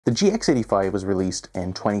The GX85 was released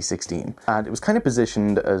in 2016, and it was kind of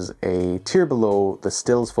positioned as a tier below the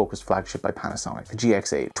stills-focused flagship by Panasonic, the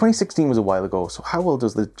GX8. 2016 was a while ago, so how well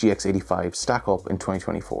does the GX85 stack up in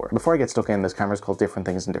 2024? Before I get stuck in, this camera's called different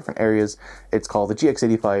things in different areas. It's called the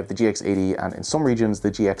GX85, the GX80, and in some regions, the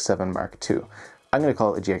GX7 Mark II. I'm going to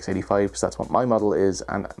call it the GX85 because that's what my model is,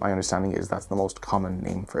 and my understanding is that's the most common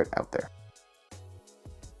name for it out there.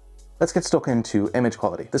 Let's get stuck into image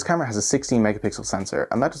quality. This camera has a 16 megapixel sensor,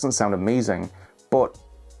 and that doesn't sound amazing, but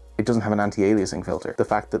it doesn't have an anti-aliasing filter. The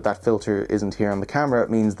fact that that filter isn't here on the camera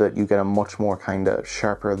means that you get a much more kind of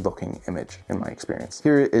sharper looking image, in my experience.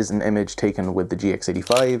 Here is an image taken with the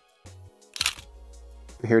GX85.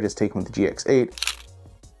 Here it is taken with the GX8.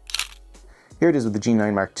 Here it is with the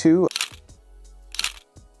G9 Mark II.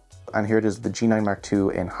 And here it is with the G9 Mark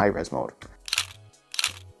II in high-res mode.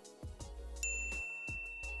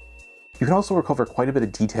 You can also recover quite a bit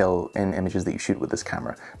of detail in images that you shoot with this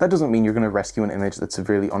camera. That doesn't mean you're going to rescue an image that's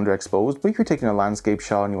severely underexposed, but if you're taking a landscape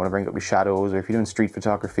shot and you want to bring up your shadows, or if you're doing street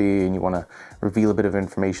photography and you want to reveal a bit of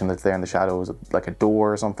information that's there in the shadows, like a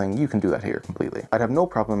door or something, you can do that here completely. I'd have no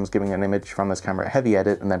problems giving an image from this camera a heavy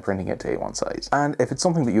edit and then printing it to A1 size. And if it's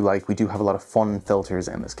something that you like, we do have a lot of fun filters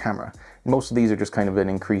in this camera. Most of these are just kind of an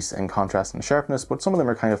increase in contrast and sharpness, but some of them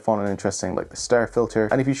are kind of fun and interesting, like the star filter.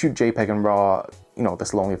 And if you shoot JPEG and RAW, you know,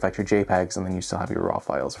 this will only affect your JPEGs, and then you still have your RAW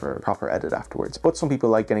files for a proper edit afterwards. But some people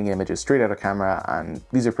like getting images straight out of camera, and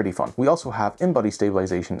these are pretty fun. We also have in-body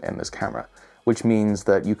stabilization in this camera, which means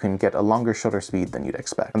that you can get a longer shutter speed than you'd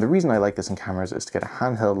expect. And the reason I like this in cameras is to get a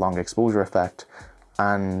handheld long exposure effect,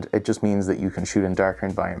 and it just means that you can shoot in darker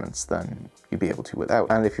environments than you'd be able to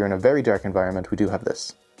without. And if you're in a very dark environment, we do have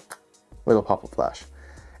this little pop-up flash.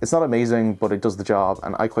 It's not amazing, but it does the job,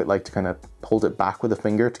 and I quite like to kind of hold it back with a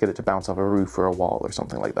finger to get it to bounce off a roof or a wall or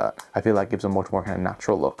something like that. I feel like it gives a much more kind of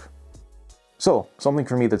natural look. So, something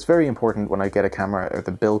for me that's very important when I get a camera are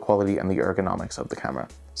the build quality and the ergonomics of the camera.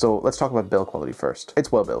 So let's talk about build quality first.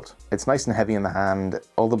 It's well built. It's nice and heavy in the hand,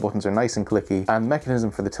 all the buttons are nice and clicky, and the mechanism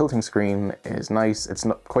for the tilting screen is nice. It's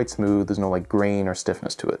not quite smooth, there's no like grain or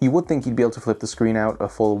stiffness to it. You would think you'd be able to flip the screen out a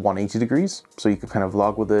full 180 degrees, so you could kind of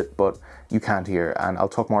vlog with it, but you can't here, and I'll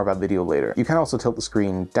talk more about video later. You can also tilt the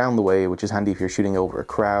screen down the way, which is handy if you're shooting over a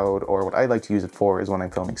crowd, or what I like to use it for is when I'm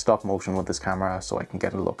filming stop motion with this camera, so I can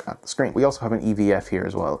get a look at the screen. We also have an EVF here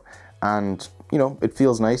as well, and you know, it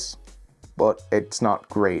feels nice, but it's not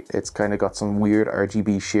great. It's kind of got some weird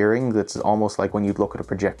RGB shearing that's almost like when you'd look at a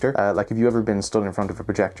projector. Like if you've ever been stood in front of a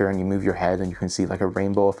projector and you move your head and you can see like a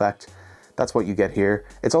rainbow effect, that's what you get here.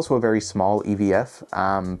 It's also a very small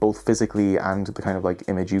EVF, both physically and the kind of like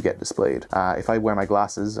image you get displayed. If I wear my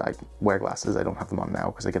glasses, I don't have them on now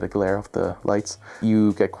because I get a glare off the lights,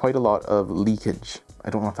 you get quite a lot of leakage. I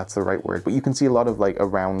don't know if that's the right word, but you can see a lot of like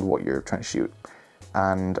around what you're trying to shoot.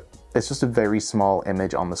 And it's just a very small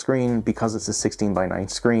image on the screen because it's a 16:9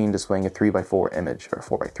 screen displaying a 3:4 image, or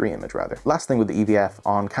 4:3 image rather. Last thing with the EVF,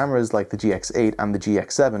 on cameras like the GX8 and the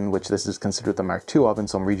GX7, which this is considered the Mark II of in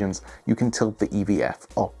some regions, you can tilt the EVF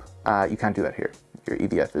up. You can't do that here. Your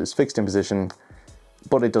EVF is fixed in position,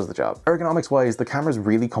 but it does the job. Ergonomics wise, the camera's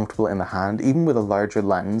really comfortable in the hand, even with a larger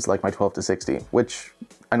lens like my 12-60, which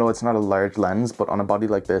I know it's not a large lens, but on a body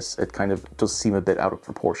like this, it kind of does seem a bit out of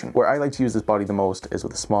proportion. Where I like to use this body the most is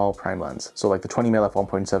with a small prime lens. So like the 20mm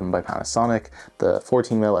f1.7 by Panasonic, the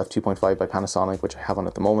 14mm f2.5 by Panasonic, which I have on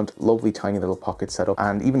at the moment, lovely tiny little pocket setup,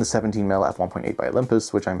 and even the 17mm f1.8 by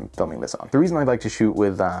Olympus, which I'm filming this on. The reason I like to shoot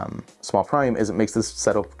with small prime is it makes this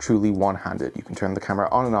setup truly one-handed. You can turn the camera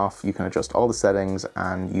on and off, you can adjust all the settings,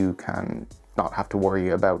 and you can not have to worry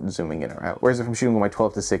about zooming in or out. Whereas if I'm shooting with my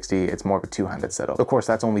 12-60, it's more of a two-handed setup. Of course,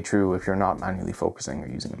 that's only true if you're not manually focusing or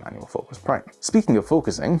using a manual focus prime. Speaking of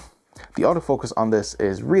focusing, the autofocus on this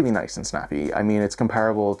is really nice and snappy. I mean, it's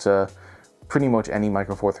comparable to pretty much any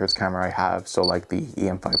micro four thirds camera I have. So like the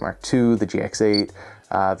EM5 Mark II, the GX8,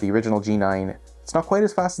 the original G9. It's not quite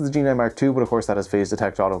as fast as the G9 Mark II, but of course that has phase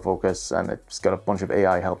detect autofocus, and it's got a bunch of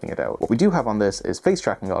AI helping it out. What we do have on this is face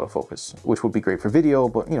tracking autofocus, which would be great for video,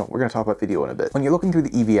 but you know, we're going to talk about video in a bit. When you're looking through the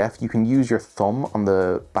EVF, you can use your thumb on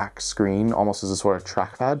the back screen almost as a sort of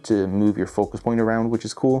trackpad to move your focus point around, which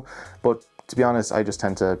is cool, but to be honest, I just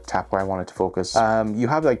tend to tap where I want it to focus. You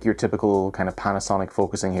have like your typical kind of Panasonic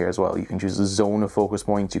focusing here as well. You can choose a zone of focus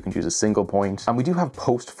points, you can choose a single point. And we do have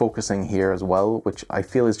post-focusing here as well, which I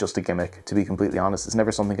feel is just a gimmick, to be completely honest. It's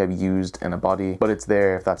never something I've used in a body, but it's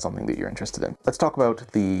there if that's something that you're interested in. Let's talk about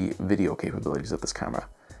the video capabilities of this camera.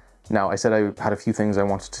 Now, I said I had a few things I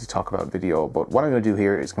wanted to talk about video, but what I'm going to do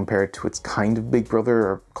here is compare it to its kind of big brother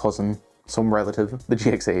or cousin, some relative, the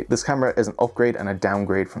GX8. This camera is an upgrade and a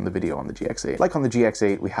downgrade from the video on the GX8. Like on the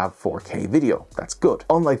GX8, we have 4K video. That's good.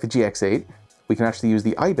 Unlike the GX8, we can actually use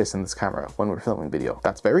the IBIS in this camera when we're filming video.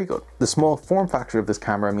 That's very good. The small form factor of this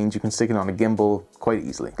camera means you can stick it on a gimbal quite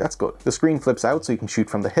easily. That's good. The screen flips out so you can shoot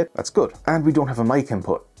from the hip. That's good. And we don't have a mic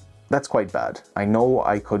input. That's quite bad. I know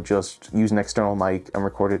I could just use an external mic and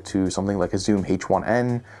record it to something like a Zoom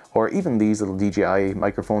H1N, or even these little DJI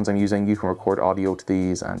microphones I'm using. You can record audio to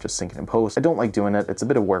these and just sync it in post. I don't like doing it. It's a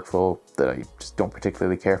bit of workflow that I just don't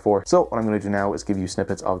particularly care for. So what I'm going to do now is give you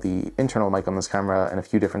snippets of the internal mic on this camera in a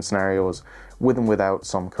few different scenarios, with and without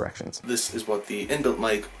some corrections. This is what the inbuilt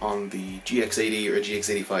mic on the GX80 or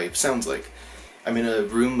GX85 sounds like. I'm in a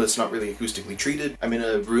room that's not really acoustically treated. So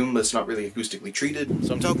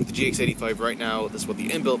I'm talking with the GX85 right now. This is what the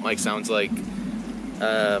inbuilt mic sounds like.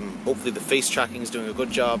 Hopefully the face tracking is doing a good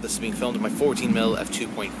job. This is being filmed at my 14mm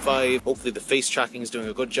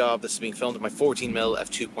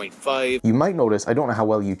f2.5. You might notice, I don't know how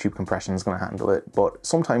well YouTube compression is going to handle it, but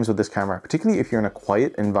sometimes with this camera, particularly if you're in a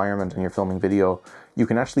quiet environment and you're filming video, you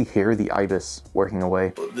can actually hear the IBIS working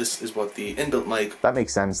away. This is what the inbuilt mic... That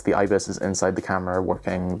makes sense. The IBIS is inside the camera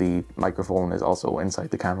working. The microphone is also inside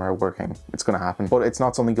the camera working. It's going to happen. But it's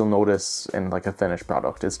not something you'll notice in like a finished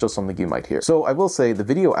product. It's just something you might hear. So I will say the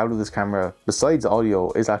video out of this camera, besides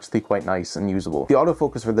audio, is actually quite nice and usable. The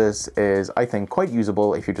autofocus for this is, I think, quite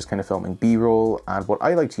usable if you're just kind of filming B-roll. And what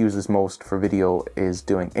I like to use this most for video is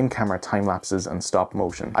doing in-camera time lapses and stop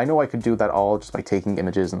motion. I know I could do that all just by taking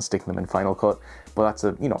images and sticking them in Final Cut, but that's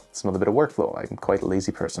it's another bit of workflow. I'm quite a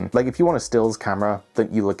lazy person. Like if you want a stills camera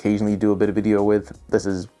that you'll occasionally do a bit of video with, this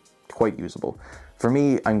is quite usable. For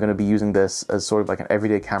me, I'm going to be using this as sort of like an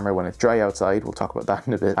everyday camera when it's dry outside. We'll talk about that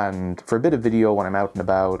in a bit. And for a bit of video when I'm out and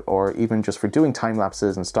about, or even just for doing time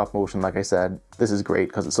lapses and stop motion, like I said, this is great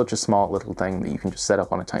because it's such a small little thing that you can just set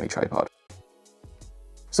up on a tiny tripod.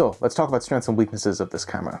 So let's talk about strengths and weaknesses of this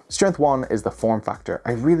camera. Strength 1 is the form factor.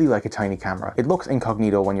 I really like a tiny camera. It looks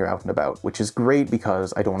incognito when you're out and about, which is great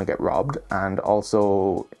because I don't want to get robbed. And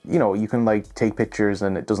also, you can like take pictures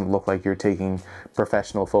and it doesn't look like you're taking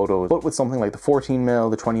professional photos. But with something like the 14mm,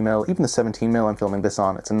 the 20mm, even the 17mm I'm filming this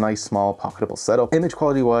on, it's a nice small pocketable setup. Image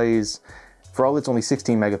quality wise, for all it's only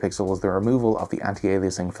 16 megapixels, the removal of the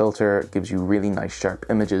anti-aliasing filter gives you really nice sharp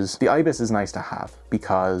images. The IBIS is nice to have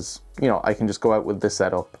because, I can just go out with this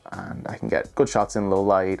setup and I can get good shots in low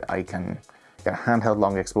light, I can get a handheld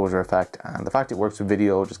long exposure effect, and the fact it works with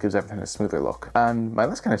video just gives everything a smoother look. And my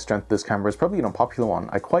last kind of strength of this camera is probably an unpopular one.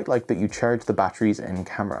 I quite like that you charge the batteries in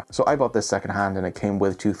camera. So I bought this secondhand and it came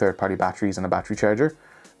with 2 third-party batteries and a battery charger,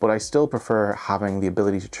 but I still prefer having the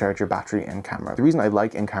ability to charge your battery in camera. The reason I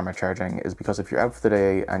like in-camera charging is because if you're out for the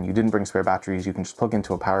day and you didn't bring spare batteries, you can just plug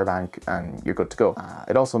into a power bank and you're good to go.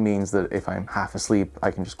 It also means that if I'm half asleep, I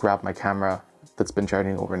can just grab my camera that's been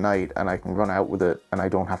charging overnight and I can run out with it and I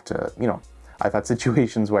don't have to, I've had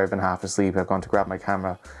situations where I've been half asleep, I've gone to grab my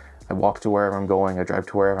camera, I walk to wherever I'm going, I drive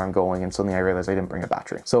to wherever I'm going, and suddenly I realize I didn't bring a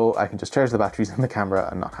battery. So I can just charge the batteries in the camera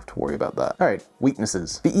and not have to worry about that. All right,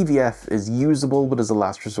 weaknesses. The EVF is usable, but as a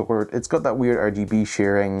last resort. It's got that weird RGB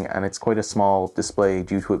shearing, and it's quite a small display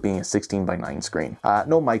due to it being a 16:9 screen.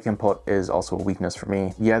 No mic input is also a weakness for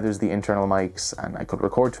me. Yeah, there's the internal mics, and I could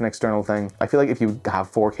record to an external thing. I feel like if you have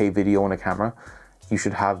 4K video in a camera, you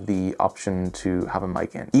should have the option to have a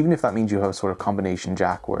mic in. Even if that means you have a sort of combination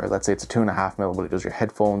jack where, let's say it's a 2.5mm, but it does your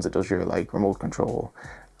headphones, it does your like remote control,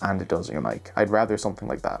 and it does your mic. I'd rather something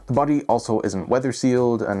like that. The body also isn't weather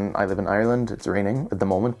sealed, and I live in Ireland. It's raining at the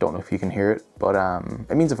moment. Don't know if you can hear it, but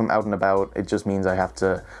it means if I'm out and about, it just means I have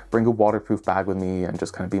to bring a waterproof bag with me and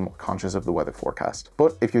just kind of be more conscious of the weather forecast.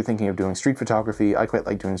 But if you're thinking of doing street photography, I quite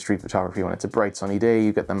like doing street photography when it's a bright sunny day.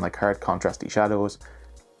 You get them like hard contrasty shadows.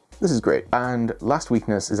 This is great. And last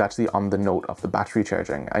weakness is actually on the note of the battery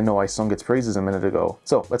charging. I know I sung its praises a minute ago.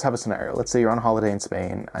 So let's have a scenario. Let's say you're on holiday in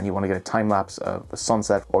Spain and you want to get a time lapse of the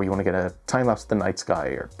sunset, or you want to get a time lapse of the night sky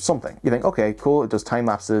or something. You think, okay, cool, it does time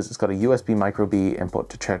lapses. It's got a USB micro B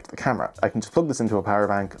input to charge the camera. I can just plug this into a power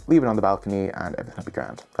bank, leave it on the balcony, and everything will be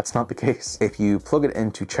grand. That's not the case. If you plug it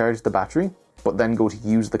in to charge the battery, but then go to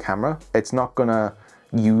use the camera, it's not gonna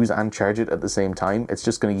use and charge it at the same time. It's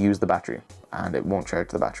just going to use the battery and it won't charge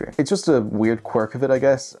the battery. It's just a weird quirk of it, I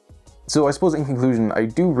guess. So I suppose in conclusion, I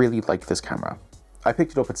do really like this camera. I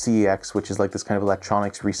picked it up at CEX, which is like this kind of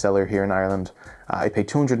electronics reseller here in Ireland. I paid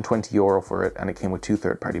 €220 for it and it came with 2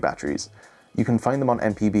 third-party batteries. You can find them on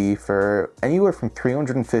MPB for anywhere from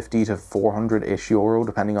 350 to 400-ish euro,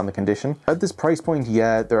 depending on the condition. At this price point,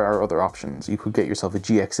 yeah, there are other options. You could get yourself a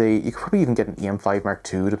GX8, you could probably even get an EM5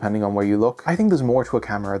 Mark II, depending on where you look. I think there's more to a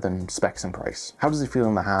camera than specs and price. How does it feel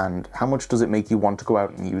in the hand? How much does it make you want to go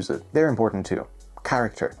out and use it? They're important too.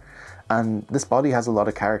 Character. And this body has a lot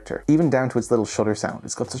of character, even down to its little shutter sound.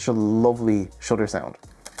 It's got such a lovely shutter sound.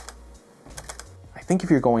 I think if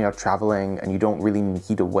you're going out traveling and you don't really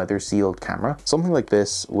need a weather sealed camera, something like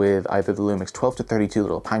this with either the Lumix 12 to 32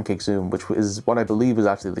 little pancake zoom, which is what I believe was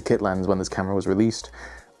actually the kit lens when this camera was released,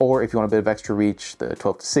 or if you want a bit of extra reach, the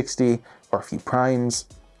 12 to 60 or a few primes,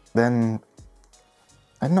 then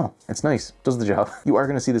I don't know, it's nice, does the job. You are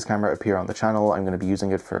going to see this camera appear on the channel. I'm going to be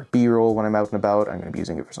using it for B-roll when I'm out and about. I'm going to be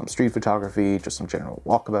using it for some street photography, just some general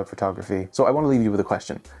walkabout photography. So I want to leave you with a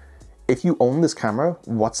question. If you own this camera,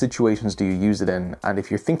 what situations do you use it in? And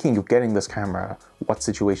if you're thinking of getting this camera, what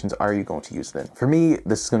situations are you going to use it in? For me,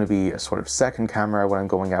 this is going to be a sort of second camera when I'm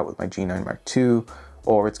going out with my G9 Mark II,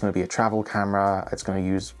 or it's going to be a travel camera. It's going to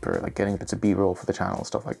use for like getting bits of B-roll for the channel,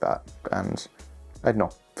 stuff like that. And I don't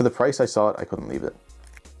know, for the price I saw it, I couldn't leave it.